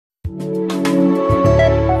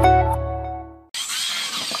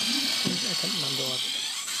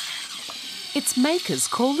Its makers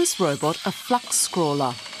call this robot a flux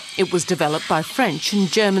scrawler. It was developed by French and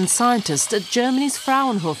German scientists at Germany's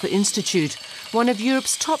Fraunhofer Institute, one of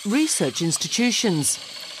Europe's top research institutions.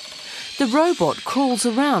 The robot crawls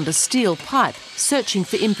around a steel pipe, searching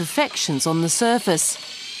for imperfections on the surface.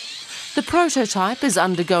 The prototype is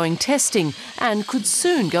undergoing testing and could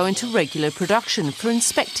soon go into regular production for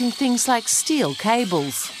inspecting things like steel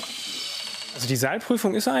cables.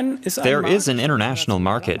 There is an international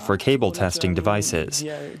market for cable testing devices,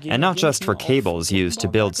 and not just for cables used to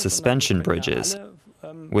build suspension bridges.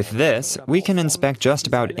 With this, we can inspect just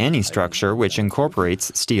about any structure which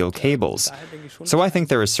incorporates steel cables. So I think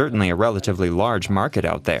there is certainly a relatively large market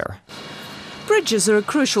out there. Bridges are a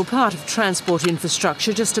crucial part of transport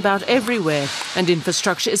infrastructure just about everywhere, and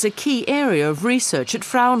infrastructure is a key area of research at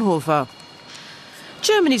Fraunhofer.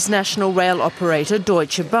 Germany's national rail operator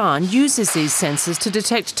Deutsche Bahn uses these sensors to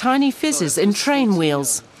detect tiny fizzes in train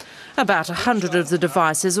wheels. About 100 of the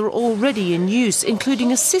devices are already in use,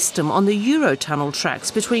 including a system on the Eurotunnel tracks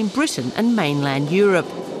between Britain and mainland Europe.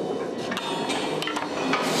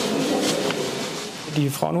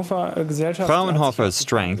 Fraunhofer's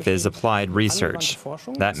strength is applied research.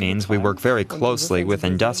 That means we work very closely with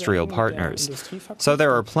industrial partners. So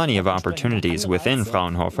there are plenty of opportunities within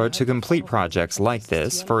Fraunhofer to complete projects like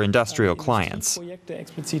this for industrial clients.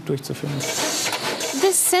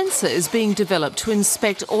 This sensor is being developed to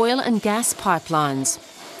inspect oil and gas pipelines.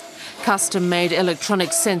 Custom-made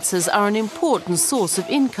electronic sensors are an important source of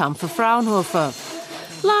income for Fraunhofer.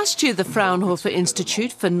 Last year, the Fraunhofer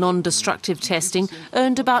Institute for Non-Destructive Testing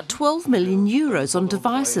earned about 12 million euros on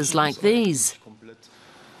devices like these.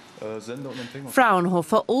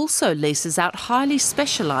 Fraunhofer also leases out highly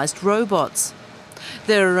specialised robots.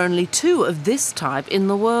 There are only 2 of this type in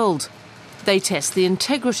the world. They test the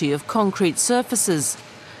integrity of concrete surfaces.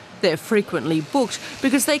 They're frequently booked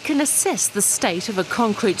because they can assess the state of a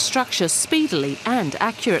concrete structure speedily and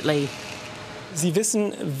accurately.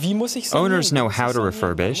 Owners know how to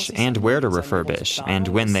refurbish and where to refurbish and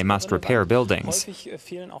when they must repair buildings.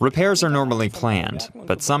 Repairs are normally planned,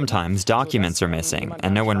 but sometimes documents are missing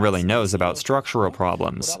and no one really knows about structural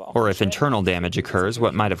problems, or if internal damage occurs,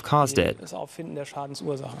 what might have caused it.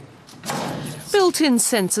 Built-in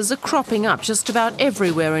sensors are cropping up just about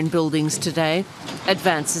everywhere in buildings today.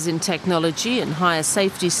 Advances in technology and higher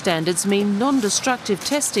safety standards mean non-destructive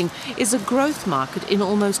testing is a growth market in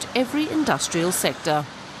almost every industrial sector.